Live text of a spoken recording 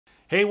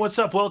Hey, what's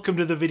up? Welcome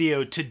to the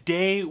video.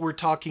 Today we're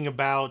talking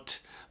about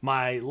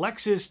my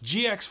Lexus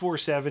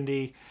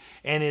GX470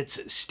 and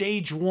its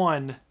stage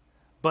 1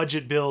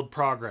 budget build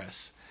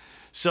progress.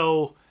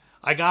 So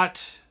I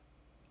got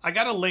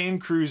a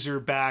Land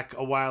Cruiser back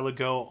a while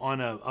ago on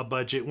a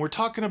budget. We're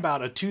talking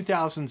about a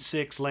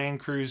 2006 Land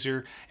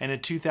Cruiser and a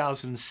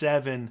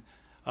 2007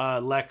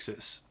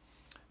 Lexus.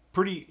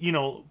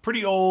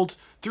 Pretty old,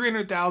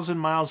 300,000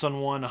 miles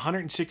on one,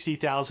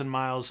 160,000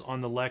 miles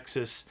on the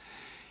Lexus.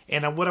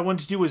 And what I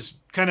wanted to do was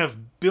kind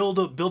of build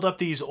up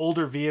these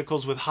older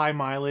vehicles with high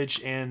mileage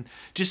and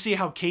just see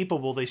how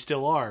capable they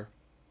still are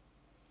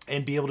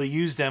and be able to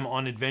use them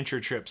on adventure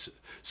trips.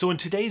 So in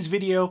today's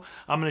video,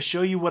 I'm going to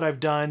show you what I've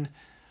done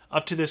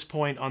up to this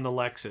point on the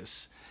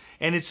Lexus.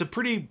 And it's a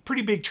pretty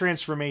big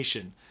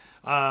transformation.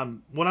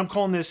 What I'm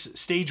calling this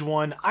stage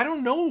 1, I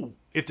don't know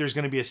if there's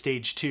going to be a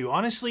stage 2.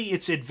 Honestly,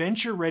 it's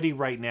adventure ready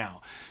right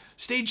now.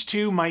 Stage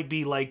 2 might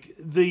be like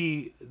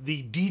the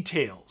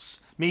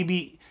details,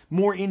 maybe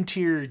more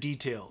interior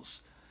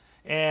details,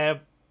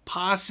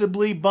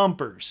 possibly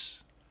bumpers.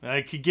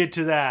 I could get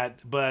to that,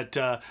 but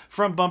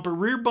front bumper,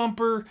 rear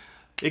bumper,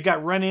 it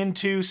got run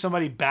into,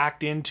 somebody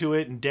backed into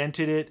it and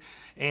dented it,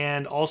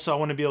 and also I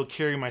want to be able to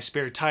carry my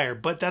spare tire,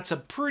 but that's a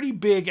pretty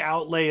big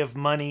outlay of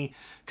money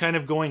kind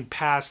of going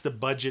past the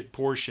budget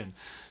portion,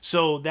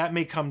 so that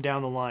may come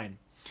down the line.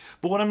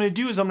 But what I'm going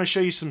to do is I'm going to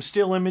show you some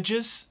still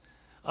images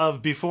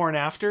of before and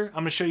after. I'm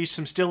going to show you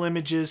some still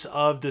images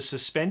of the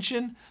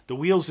suspension, the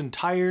wheels and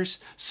tires,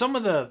 some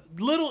of the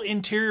little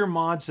interior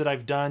mods that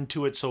I've done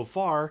to it so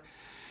far.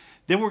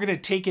 Then we're going to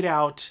take it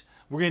out.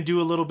 We're going to do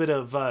a little bit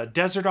of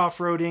desert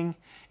off-roading,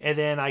 and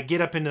then I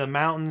get up into the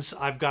mountains.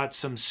 I've got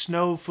some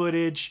snow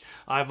footage.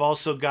 I've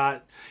also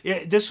got,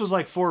 this was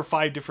like 4 or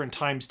 5 different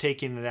times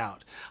taking it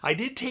out. I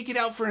did take it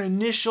out for an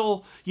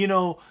initial,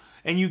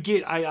 and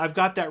I've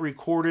got that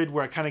recorded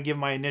where I kind of give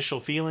my initial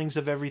feelings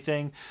of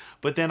everything.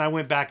 But then I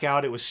went back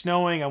out, it was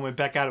snowing. I went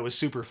back out, it was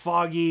super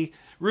foggy.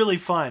 Really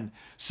fun.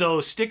 So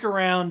stick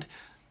around.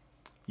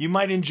 You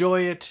might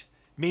enjoy it.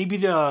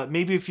 Maybe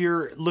if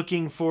you're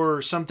looking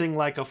for something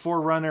like a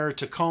 4Runner,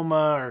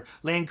 Tacoma, or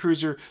Land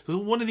Cruiser,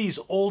 one of these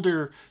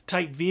older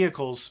type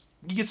vehicles,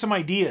 you get some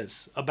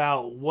ideas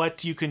about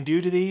what you can do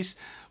to these,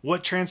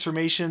 what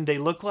transformation they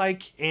look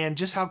like, and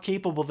just how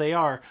capable they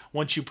are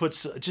once you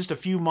put just a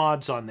few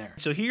mods on there.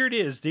 So here it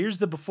is. There's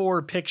the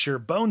before picture.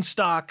 Bone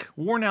stock,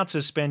 worn out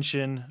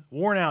suspension,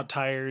 worn out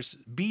tires,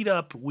 beat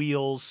up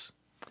wheels.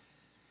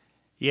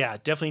 Yeah,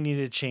 definitely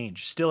needed a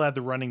change. Still have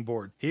the running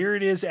board. Here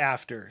it is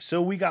after. So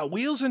we got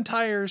wheels and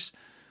tires,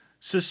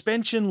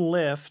 suspension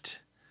lift,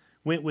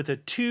 went with a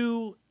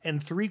 2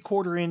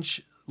 3/4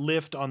 inch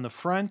lift on the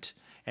front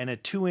and a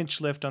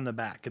 2-inch lift on the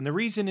back. And the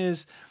reason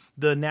is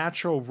the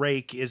natural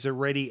rake is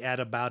already at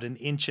about 1.5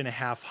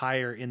 inches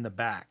higher in the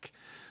back.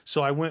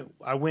 So I went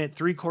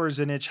 3/4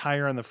 inch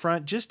higher on the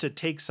front just to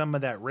take some of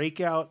that rake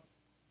out.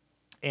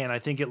 And I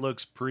think it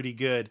looks pretty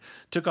good.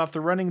 Took off the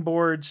running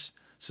boards,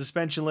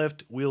 suspension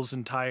lift, wheels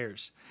and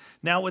tires.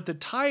 Now with the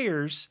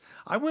tires,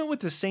 I went with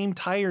the same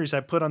tires I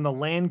put on the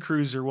Land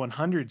Cruiser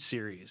 100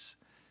 series.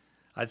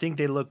 I think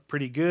they look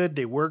pretty good.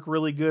 They work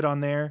really good on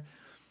there.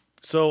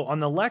 So on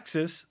the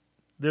Lexus,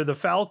 they're the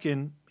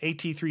Falcon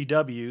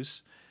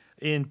AT3Ws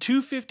in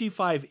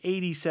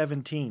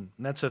 255/80/17.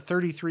 That's a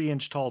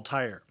 33-inch tall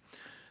tire.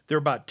 They're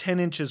about 10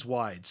 inches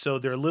wide, so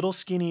they're a little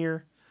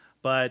skinnier,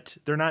 but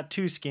they're not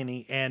too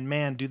skinny. And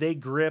man, do they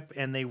grip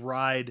and they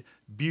ride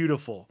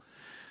beautiful.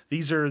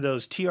 These are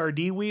those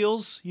TRD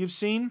wheels you've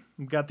seen.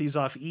 We've got these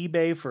off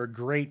eBay for a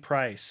great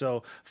price.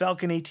 So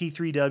Falcon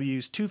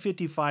AT3Ws,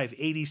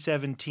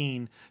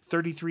 255/80/17,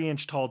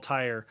 33-inch tall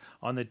tire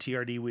on the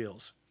TRD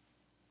wheels.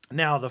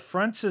 Now, the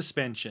front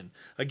suspension,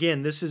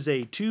 again, this is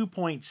a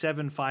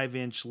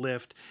 2.75-inch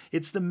lift.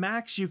 It's the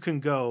max you can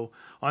go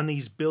on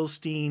these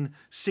Bilstein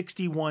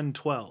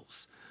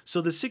 6112s. So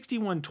the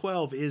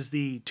 6112 is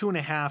the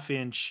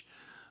 2.5-inch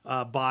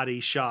body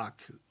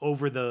shock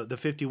over the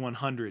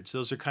 5100s.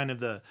 Those are kind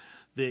of the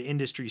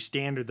industry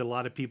standard that a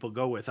lot of people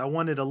go with. I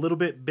wanted a little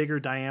bit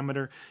bigger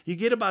diameter. You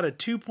get about a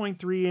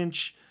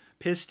 2.3-inch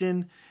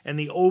piston, and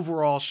the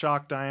overall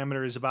shock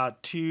diameter is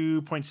about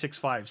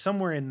 2.65,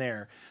 somewhere in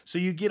there. So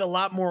you get a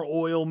lot more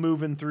oil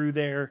moving through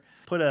there.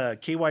 Put a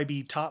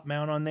KYB top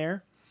mount on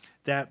there.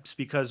 That's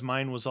because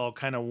mine was all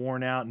kind of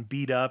worn out and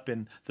beat up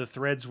and the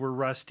threads were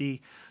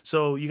rusty.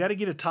 So you got to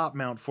get a top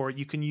mount for it.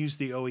 You can use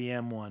the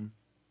OEM one.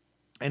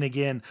 And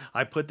again,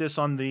 I put this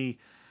on the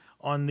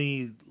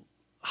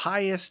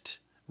highest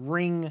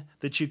ring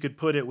that you could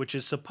put it, which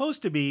is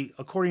supposed to be,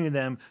 according to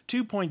them,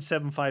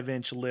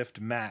 2.75-inch lift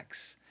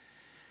max.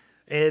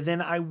 And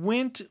then I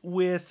went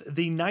with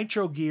the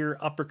Nitro Gear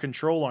upper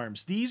control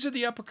arms. These are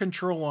the upper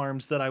control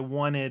arms that I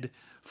wanted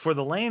for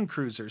the Land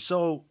Cruiser.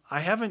 So I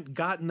haven't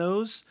gotten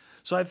those.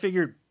 So I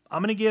figured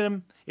I'm going to get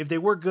them. If they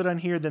work good on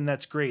here, then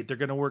that's great. They're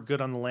going to work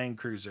good on the Land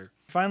Cruiser.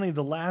 Finally,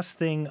 the last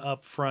thing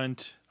up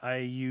front, I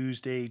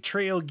used a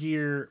Trail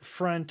Gear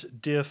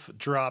front diff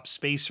drop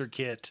spacer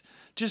kit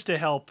just to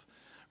help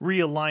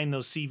realign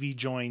those CV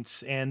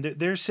joints, and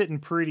they're sitting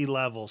pretty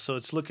level, so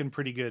it's looking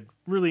pretty good.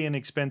 Really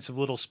inexpensive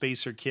little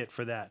spacer kit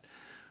for that.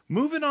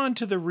 Moving on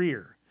to the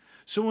rear.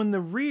 So in the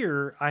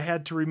rear, I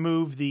had to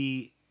remove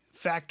the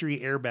factory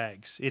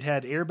airbags. It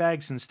had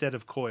airbags instead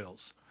of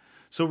coils.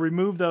 So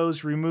remove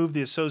those, remove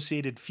the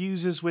associated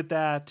fuses with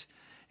that,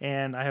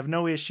 and I have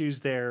no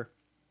issues there.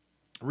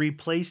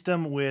 Replaced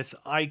them with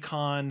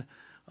Icon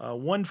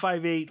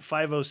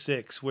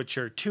 158-506, which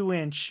are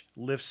 2-inch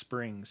lift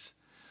springs.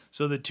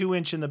 So the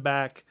 2-inch in the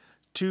back,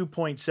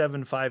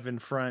 2.75 in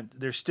front.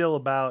 They're still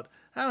about,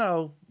 I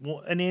don't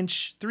know, an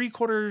inch,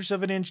 3/4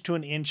 of an inch to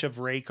an inch of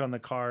rake on the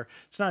car.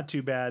 It's not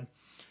too bad.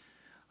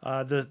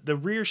 The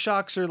rear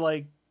shocks are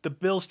like the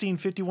Bilstein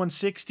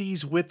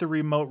 5160s with the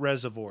remote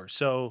reservoir.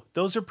 So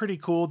those are pretty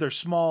cool. They're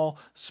small,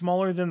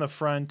 smaller than the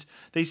front.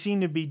 They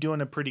seem to be doing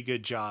a pretty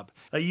good job.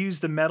 I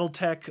used the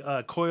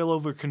Metaltech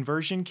coilover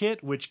conversion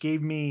kit, which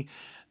gave me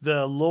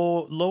the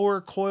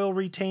lower coil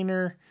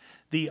retainer,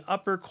 the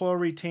upper coil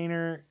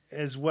retainer,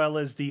 as well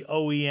as the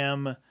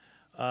OEM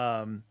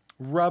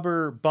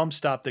rubber bump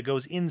stop that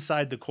goes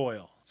inside the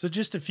coil. So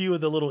just a few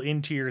of the little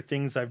interior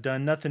things I've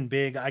done, nothing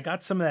big. I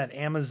got some of that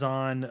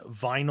Amazon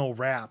vinyl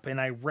wrap, and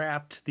I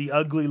wrapped the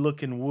ugly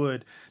looking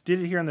wood. Did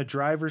it here on the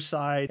driver's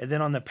side, and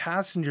then on the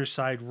passenger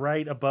side,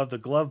 right above the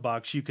glove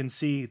box, you can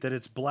see that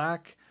it's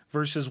black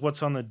versus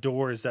what's on the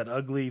door is that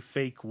ugly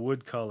fake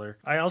wood color.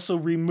 I also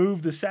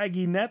removed the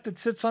saggy net that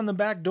sits on the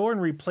back door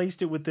and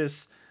replaced it with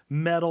this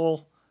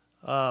metal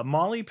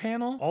Molly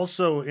panel.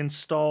 Also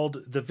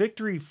installed the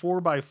Victory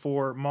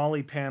 4x4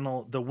 Molly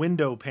panel, the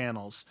window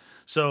panels.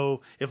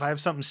 So if I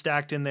have something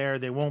stacked in there,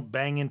 they won't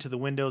bang into the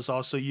windows.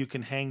 Also, you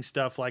can hang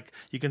stuff like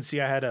you can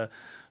see I had a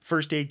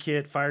first aid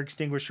kit, fire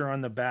extinguisher on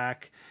the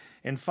back.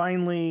 And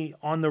finally,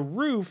 on the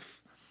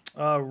roof,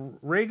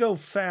 Rego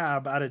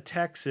Fab out of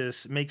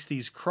Texas makes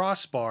these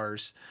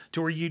crossbars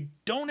to where you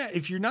don't,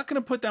 if you're not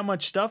going to put that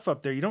much stuff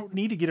up there, you don't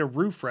need to get a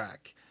roof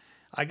rack.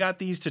 I got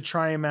these to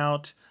try them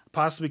out.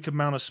 Possibly could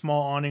mount a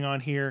small awning on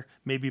here,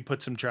 maybe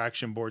put some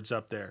traction boards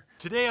up there.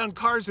 Today on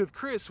Cars with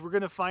Chris, we're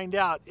going to find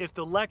out if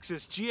the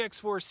Lexus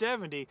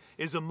GX470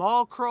 is a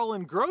mall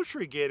crawling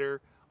grocery getter,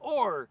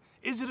 or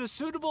is it a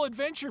suitable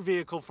adventure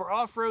vehicle for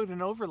off-road and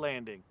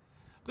overlanding?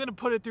 I'm going to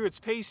put it through its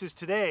paces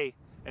today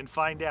and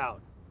find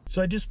out.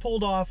 So I just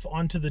pulled off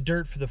onto the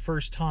dirt for the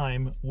first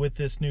time with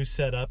this new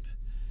setup.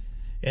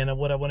 And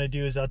what I want to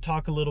do is I'll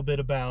talk a little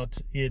bit about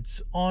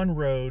its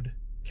on-road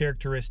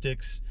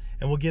characteristics,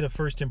 and we'll get a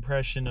first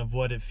impression of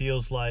what it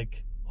feels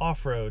like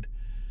off-road.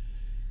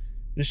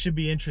 This should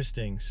be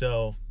interesting.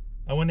 So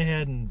I went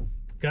ahead and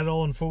got it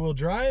all in 4-wheel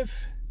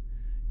drive,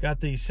 got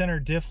the center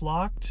diff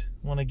locked.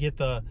 Want to get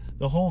the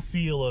whole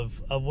feel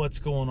of what's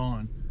going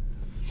on.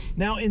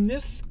 Now in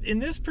this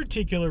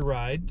particular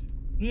ride,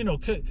 you know,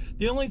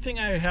 the only thing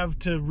I have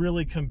to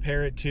really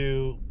compare it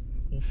to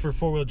for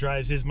 4-wheel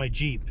drives is my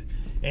Jeep.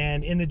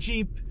 And in the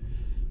Jeep,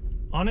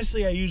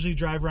 honestly, I usually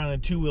drive around a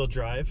 2-wheel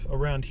drive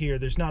around here.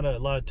 There's not a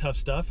lot of tough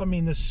stuff. I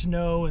mean, the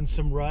snow and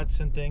some ruts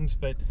and things,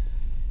 but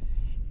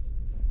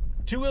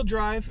 2-wheel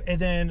drive and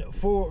then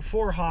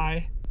 4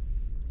 high.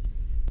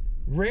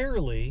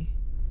 Rarely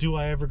do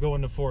I ever go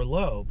into 4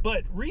 low.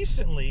 But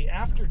recently,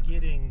 after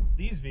getting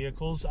these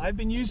vehicles, I've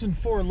been using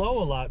 4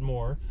 low a lot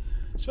more,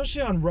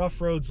 especially on rough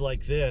roads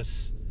like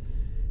this.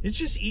 It's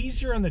just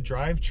easier on the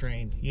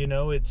drivetrain. You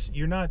know, it's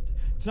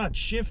not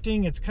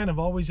shifting, it's kind of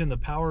always in the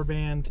power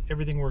band,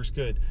 everything works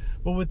good.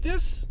 But with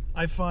this,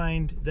 I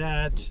find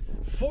that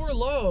 4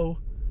 low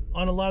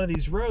on a lot of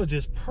these roads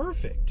is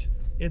perfect.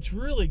 It's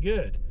really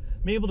good.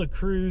 I'm able to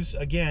cruise.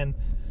 Again,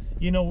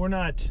 you know, we're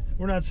not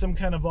some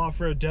kind of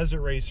off-road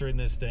desert racer in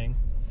this thing,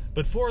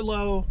 but 4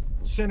 low,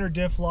 center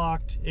diff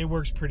locked, it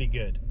works pretty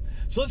good.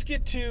 So let's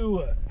get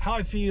to how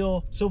I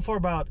feel so far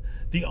about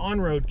the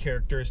on-road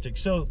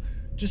characteristics. So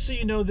just so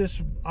you know,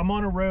 this, I'm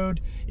on a road.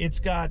 It's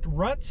got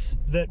ruts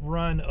that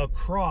run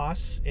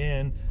across,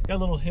 and got a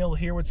little hill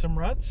here with some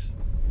ruts.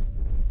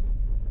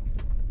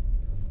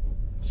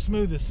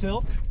 Smooth as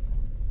silk.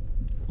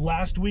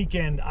 Last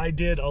weekend, I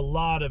did a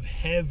lot of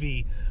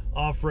heavy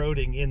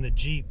off-roading in the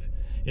Jeep,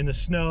 in the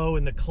snow,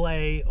 in the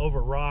clay,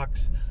 over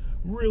rocks.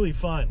 Really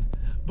fun.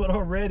 But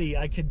already,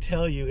 I could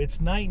tell you, it's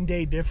night and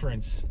day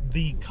difference.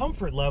 The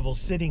comfort level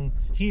sitting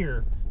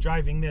here,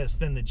 driving this,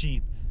 than the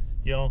Jeep.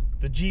 You know,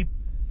 the Jeep,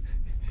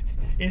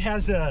 it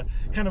has a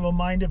kind of a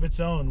mind of its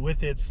own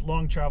with its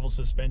long travel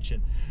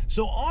suspension.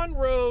 So on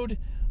road,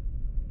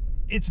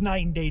 it's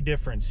night and day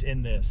difference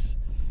in this.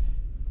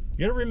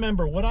 You gotta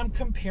remember, what I'm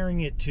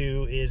comparing it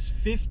to is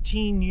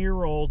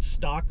 15-year-old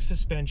stock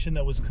suspension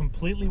that was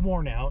completely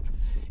worn out.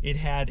 It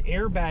had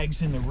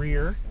airbags in the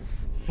rear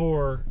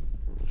for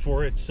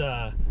its,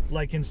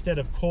 like instead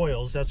of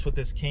coils, that's what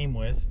this came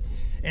with.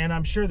 And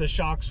I'm sure the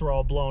shocks were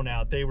all blown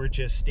out. They were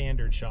just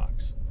standard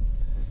shocks.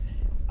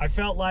 I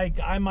felt like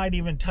I might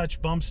even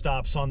touch bump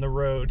stops on the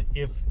road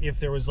if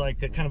there was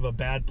like a kind of a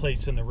bad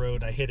place in the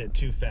road, I hit it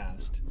too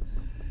fast.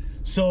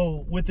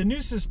 So with the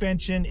new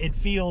suspension, it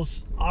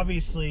feels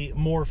obviously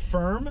more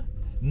firm,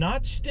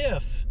 not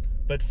stiff,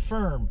 but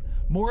firm,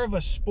 more of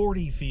a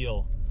sporty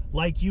feel,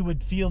 like you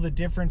would feel the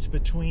difference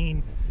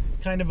between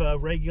kind of a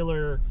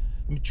regular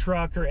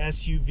truck or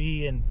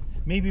SUV and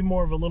maybe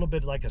more of a little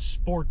bit like a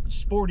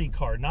sporty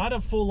car. Not a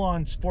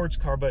full-on sports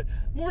car, but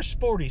more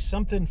sporty,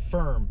 something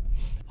firm.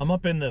 I'm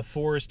up in the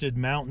forested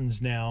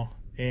mountains now,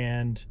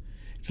 and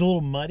it's a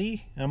little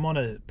muddy. I'm on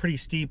a pretty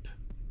steep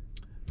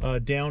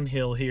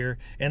downhill here,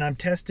 and I'm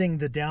testing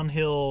the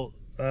downhill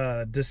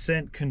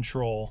descent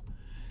control.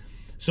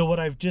 So what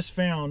I've just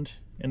found,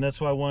 and that's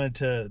why I wanted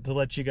to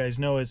let you guys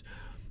know, is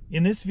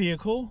in this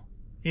vehicle,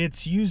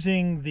 it's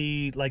using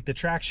the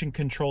traction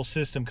control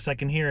system, because I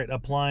can hear it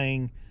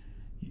applying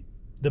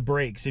the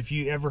brakes. If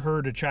you ever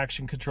heard a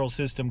traction control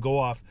system go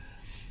off,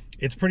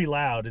 it's pretty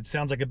loud. It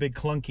sounds like a big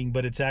clunking,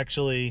 but it's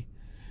actually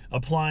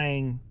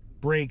applying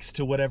brakes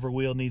to whatever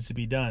wheel needs to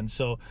be done.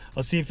 So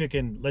I'll see if I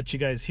can let you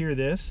guys hear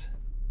this.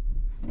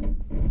 Do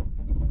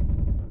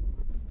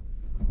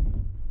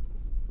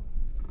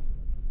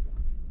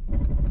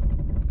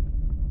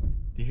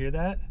you hear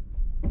that?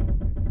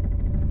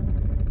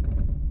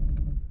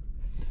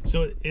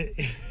 So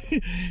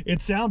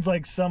it sounds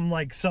like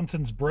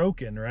something's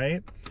broken,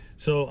 right?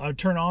 So I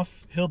turn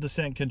off hill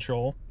descent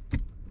control,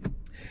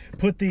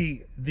 put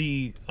the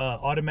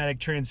automatic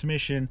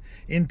transmission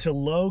into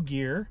low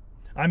gear.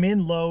 I'm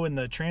in low in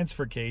the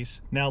transfer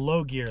case. Now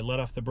low gear, let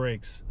off the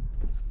brakes.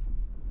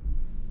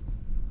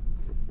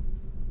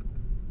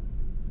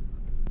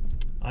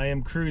 I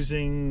am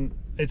cruising.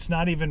 It's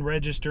not even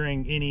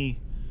registering any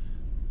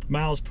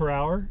miles per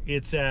hour.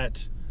 It's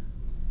at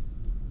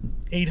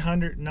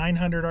 900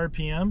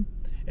 RPM,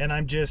 and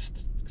I'm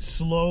just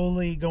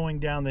slowly going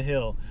down the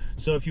hill.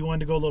 So if you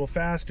wanted to go a little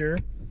faster,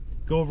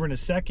 go over into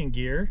second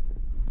gear.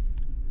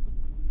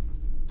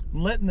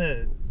 I'm letting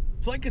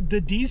it's like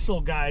the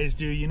diesel guys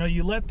do, you know,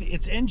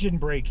 it's engine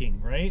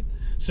braking, right?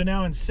 So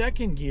now in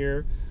second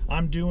gear,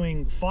 I'm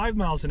doing 5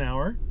 miles an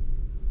hour.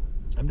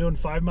 I'm doing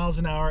 5 miles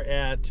an hour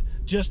at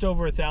just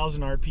over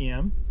 1,000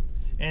 RPM,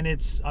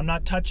 and I'm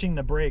not touching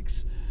the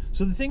brakes.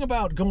 So the thing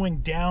about going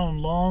down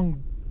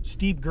long,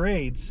 steep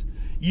grades,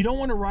 you don't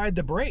want to ride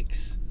the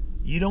brakes.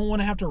 You don't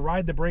want to have to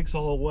ride the brakes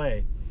the whole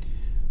way.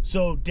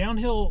 So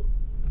downhill,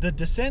 the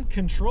descent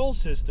control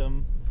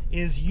system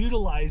is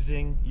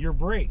utilizing your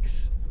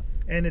brakes,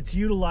 and it's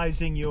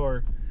utilizing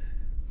your,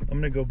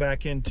 I'm going to go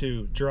back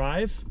into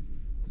drive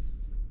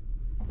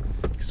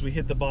because we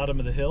hit the bottom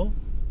of the hill.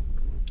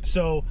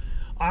 So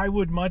I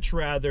would much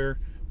rather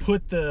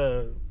put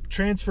the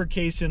transfer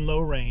case in low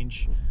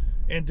range,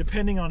 and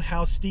depending on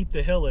how steep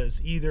the hill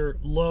is, either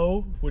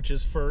low, which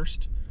is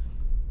first,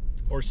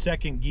 or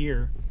second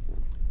gear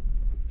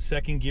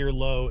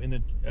low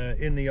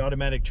in the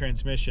automatic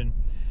transmission.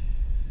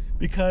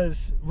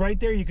 Because right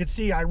there you could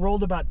see I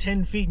rolled about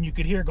 10 feet and you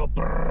could hear it go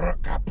brrr,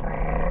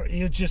 brrr.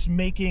 It's just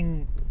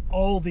making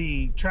all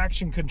the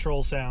traction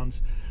control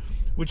sounds,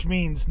 which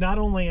means not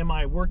only am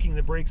I working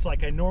the brakes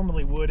like I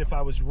normally would if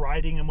I was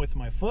riding them with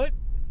my foot,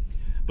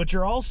 but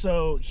you're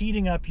also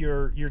heating up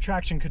your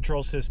traction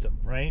control system,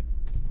 right?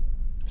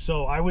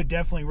 So I would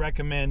definitely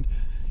recommend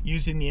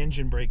using the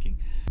engine braking.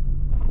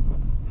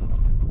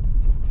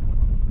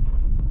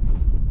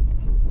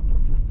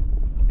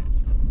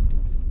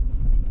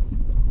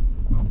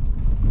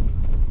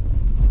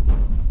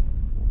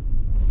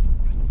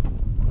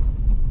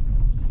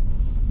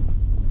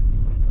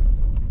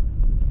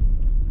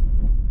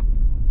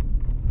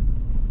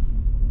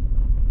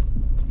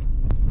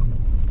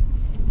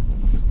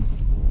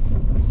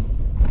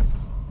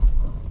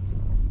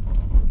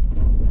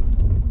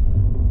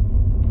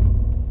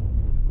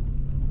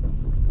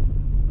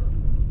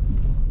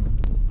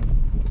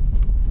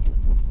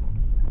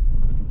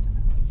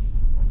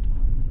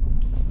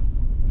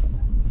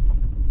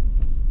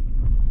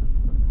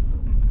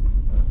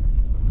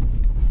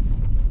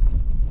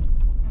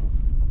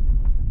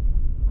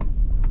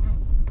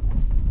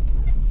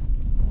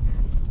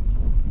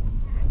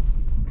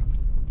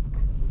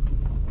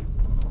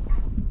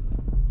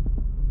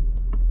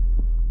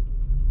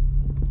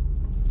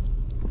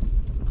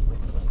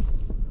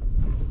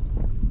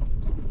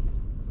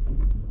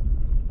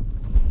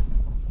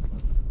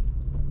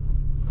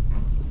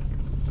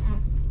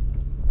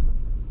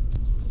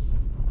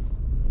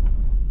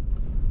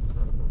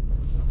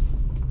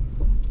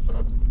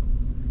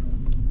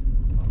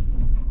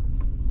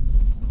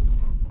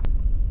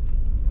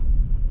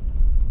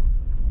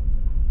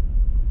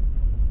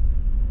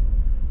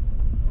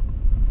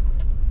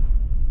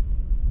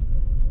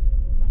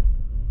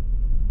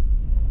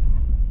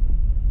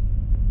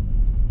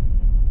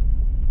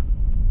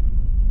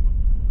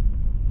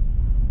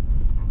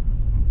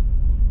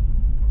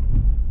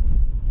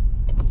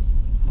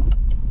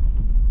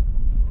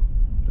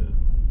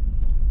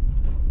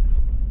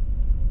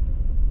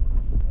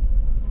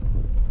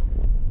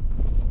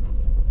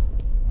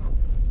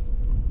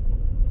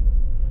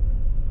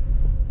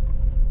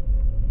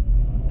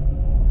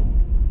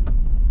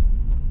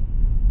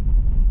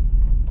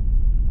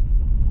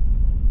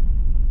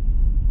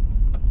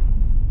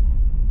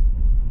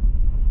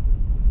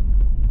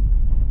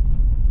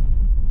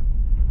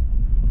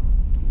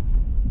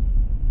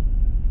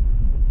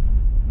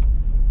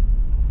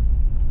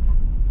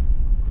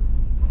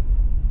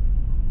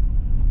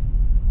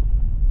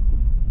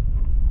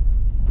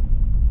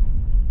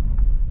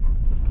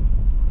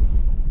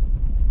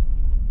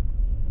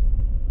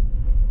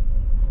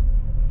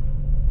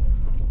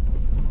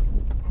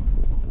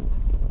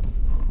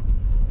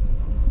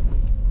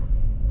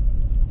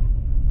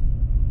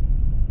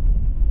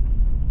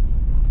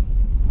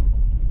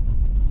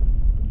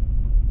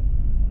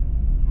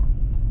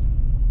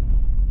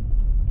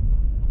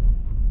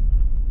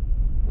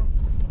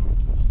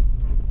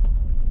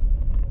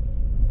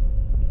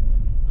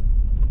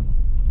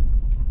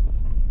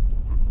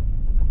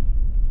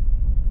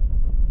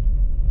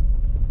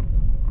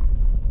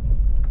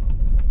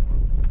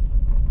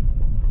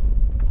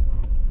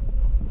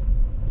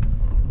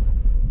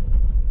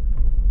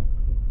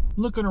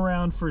 looking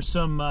around for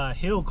some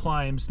hill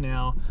climbs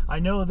now. I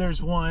know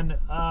there's one,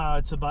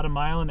 it's about 1.5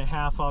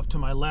 miles off to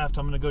my left.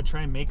 I'm gonna go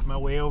try and make my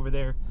way over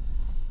there.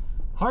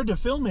 Hard to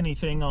film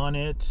anything on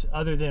it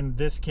other than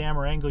this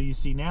camera angle you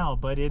see now,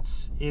 but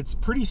it's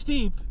pretty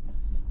steep,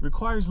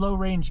 requires low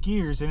range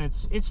gears, and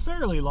it's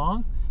fairly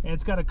long, and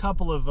it's got a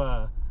couple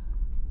of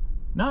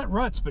not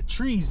ruts but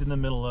trees in the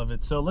middle of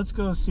it. So let's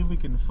go see if we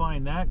can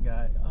find that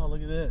guy. Oh,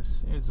 look at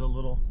this. Here's a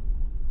little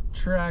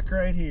track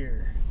right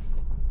here.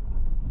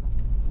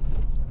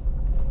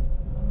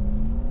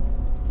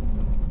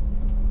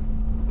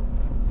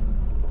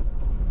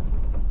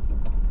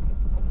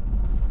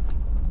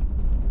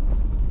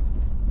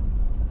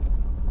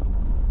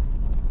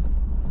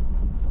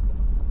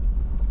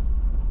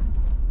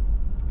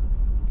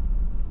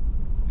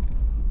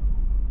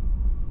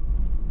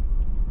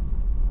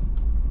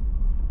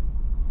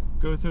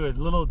 Go through a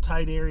little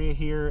tight area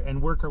here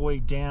and work our way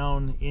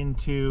down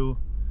into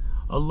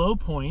a low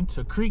point,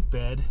 a creek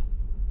bed,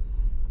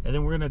 and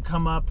then we're going to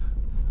come up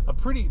a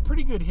pretty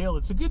good hill.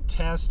 It's a good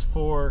test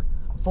for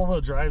a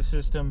four-wheel drive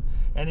system,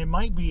 and it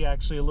might be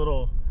actually a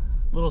little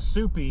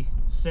soupy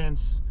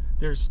since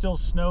there's still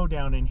snow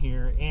down in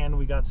here and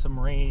we got some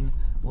rain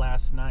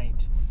last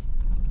night.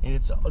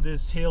 And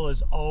this hill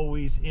is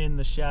always in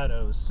the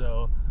shadows,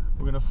 so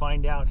we're going to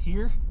find out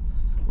here.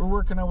 We're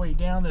working our way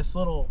down this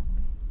little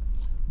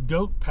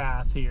goat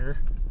path here,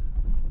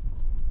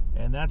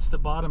 and that's the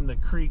bottom of the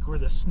creek where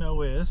the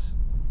snow is,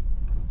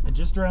 and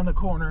just around the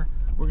corner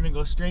we're gonna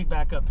go straight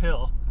back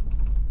uphill.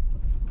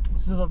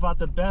 This is about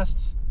the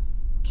best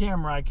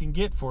camera I can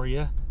get for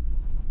you.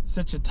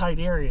 Such a tight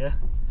area,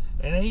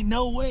 and ain't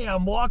no way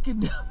I'm walking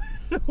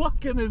down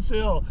walking this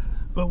hill,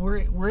 but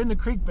we're in the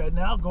creek bed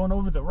now, going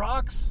over the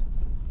rocks,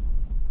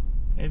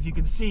 and if you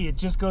can see, it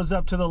just goes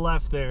up to the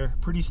left there.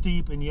 Pretty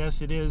steep, and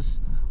yes, it is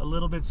a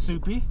little bit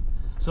soupy.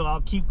 So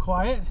I'll keep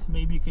quiet.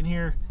 Maybe you can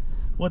hear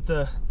what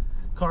the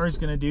car is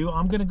going to do.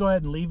 I'm going to go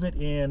ahead and leave it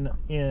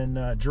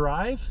in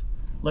drive,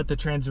 let the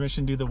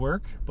transmission do the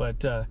work.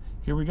 But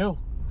here we go.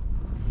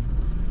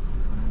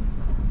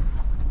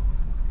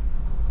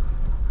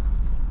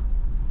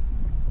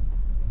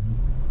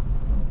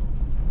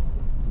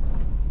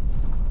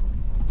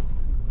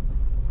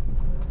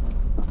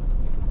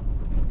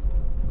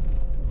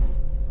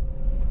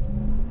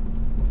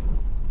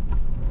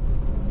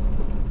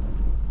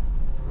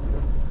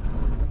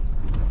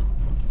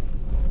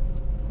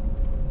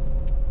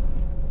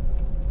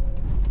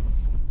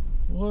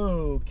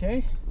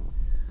 Okay,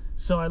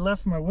 so I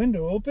left my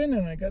window open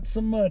and I got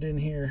some mud in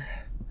here.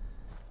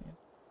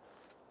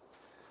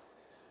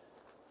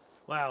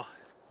 Wow,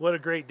 what a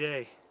great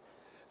day.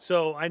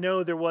 So I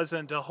know there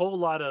wasn't a whole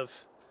lot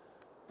of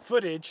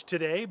footage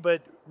today,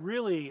 but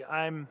really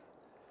I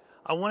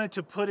wanted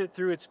to put it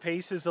through its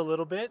paces a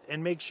little bit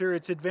and make sure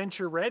it's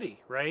adventure ready,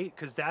 right?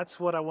 Because that's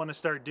what I want to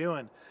start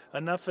doing.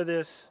 Enough of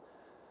this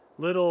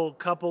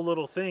couple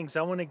little things.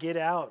 I want to get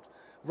out.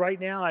 Right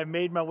now I've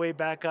made my way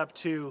back up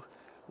to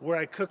where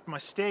I cooked my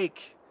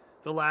steak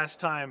the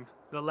last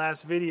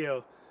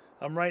video.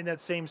 I'm right in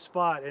that same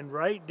spot, and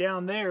right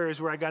down there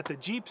is where I got the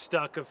Jeep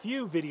stuck a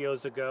few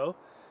videos ago.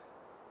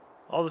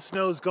 All the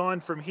snow's gone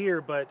from here,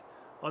 but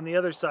on the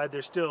other side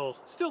there's still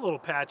a little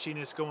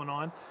patchiness going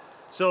on.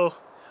 So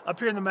up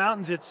here in the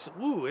mountains, it's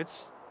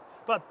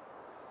about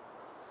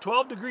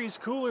 12 degrees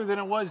cooler than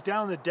it was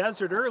down in the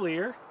desert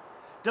earlier.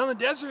 Down in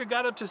the desert it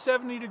got up to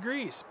 70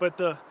 degrees, but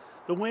the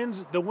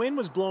wind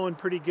was blowing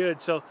pretty good,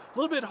 so a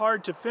little bit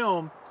hard to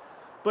film.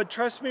 But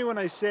trust me when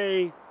I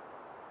say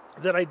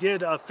that I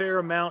did a fair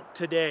amount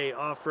today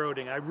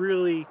off-roading. I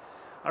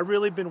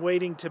really been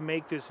waiting to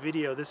make this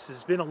video. This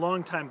has been a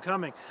long time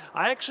coming.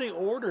 I actually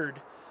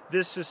ordered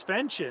this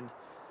suspension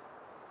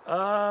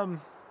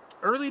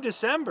early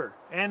December,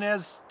 and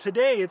as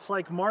today it's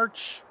like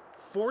March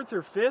 4th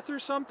or 5th or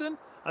something.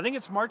 I think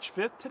it's March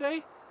 5th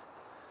today.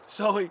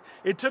 So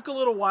it took a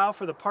little while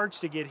for the parts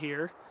to get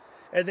here,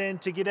 and then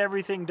to get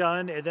everything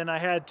done, and then I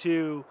had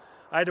to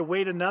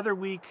wait another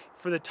week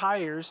for the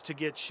tires to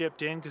get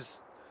shipped in,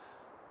 because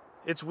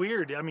it's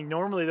weird. I mean,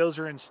 normally those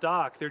are in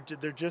stock. They're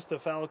just the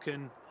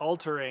Falcon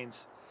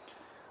All-Terrains.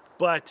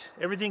 But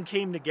everything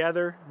came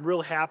together. I'm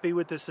real happy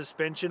with the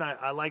suspension.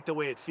 I like the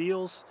way it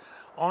feels.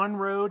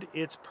 On-road,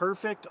 it's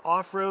perfect.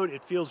 Off-road,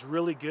 it feels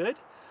really good.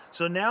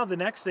 So now the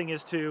next thing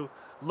is to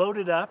load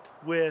it up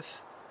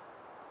with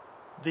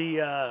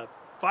the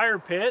fire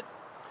pit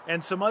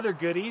and some other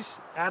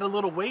goodies, add a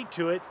little weight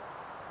to it,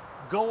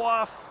 go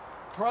off,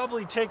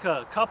 probably take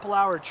a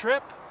couple-hour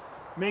trip,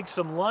 make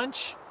some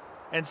lunch,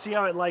 and see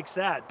how it likes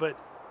that. But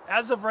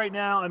as of right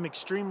now, I'm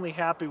extremely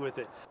happy with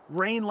it.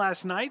 Rain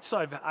last night,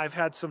 so I've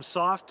had some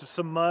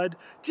mud,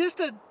 just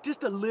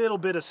a little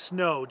bit of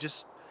snow.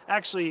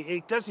 Actually,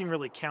 it doesn't even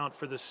really count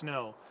for the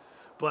snow.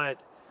 But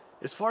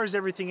as far as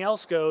everything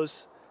else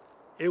goes,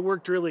 it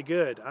worked really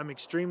good. I'm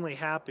extremely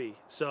happy.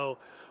 So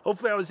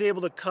hopefully I was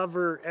able to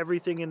cover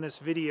everything in this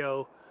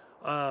video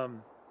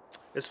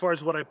as far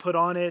as what I put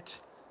on it.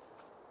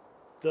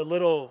 The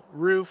little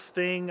roof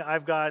thing,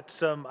 I've got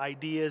some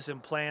ideas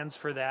and plans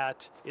for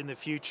that in the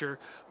future.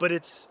 But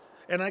it's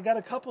And I got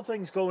a couple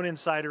things going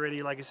inside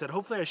already. Like I said,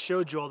 hopefully I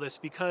showed you all this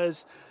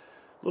because,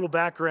 little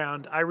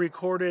background, I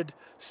recorded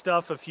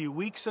stuff a few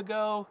weeks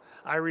ago.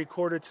 I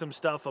recorded some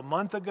stuff a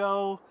month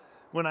ago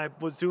when I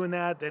was doing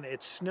that. Then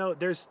it snowed.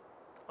 There's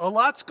a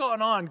lot's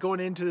going on going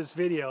into this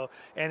video,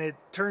 and it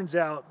turns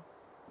out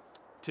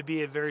to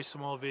be a very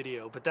small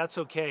video, but that's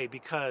okay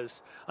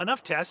because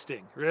enough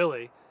testing,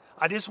 really.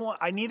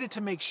 I needed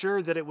to make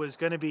sure that it was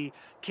going to be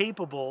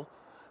capable,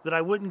 that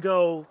I wouldn't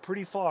go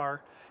pretty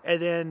far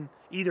and then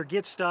either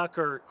get stuck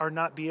or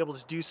not be able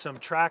to do some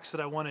tracks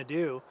that I want to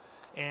do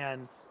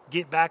and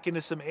get back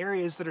into some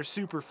areas that are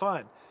super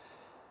fun.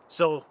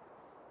 So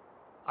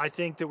I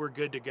think that we're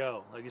good to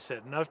go. Like I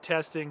said, enough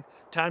testing,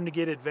 time to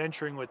get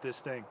adventuring with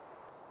this thing.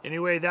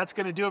 Anyway, that's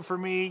going to do it for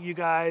me, you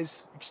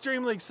guys.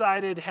 Extremely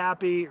excited,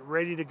 happy,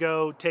 ready to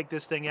go take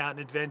this thing out and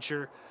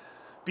adventure.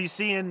 Be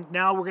seeing,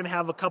 now we're going to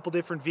have a couple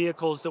different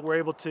vehicles that we're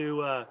able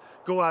to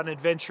go out and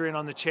adventure in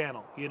on the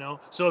channel, you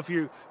know. So if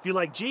you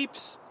like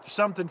Jeeps, there's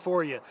something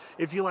for you.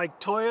 If you like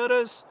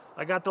Toyotas,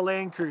 I got the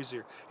Land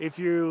Cruiser. If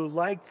you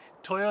like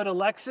Toyota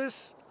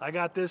Lexus, I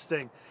got this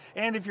thing.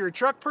 And if you're a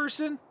truck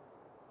person,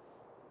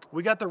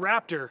 we got the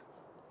Raptor.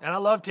 And I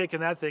love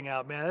taking that thing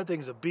out, man. That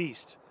thing's a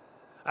beast.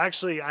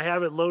 Actually, I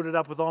have it loaded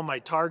up with all my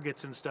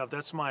targets and stuff.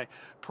 That's my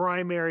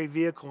primary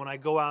vehicle when I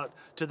go out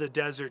to the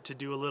desert to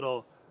do a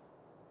little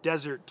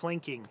desert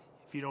plinking,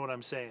 if you know what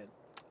I'm saying.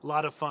 A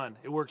lot of fun.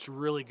 It works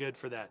really good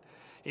for that.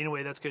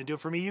 Anyway, that's going to do it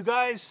for me. You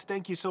guys,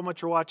 thank you so much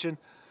for watching.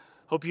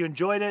 Hope you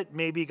enjoyed it.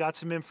 Maybe got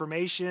some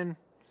information.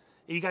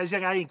 You guys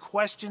got any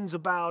questions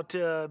about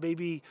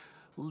maybe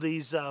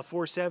these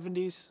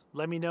 470s?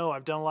 Let me know.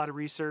 I've done a lot of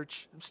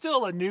research. I'm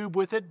still a noob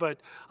with it, but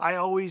I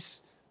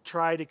always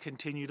try to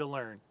continue to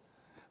learn.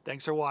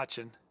 Thanks for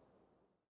watching.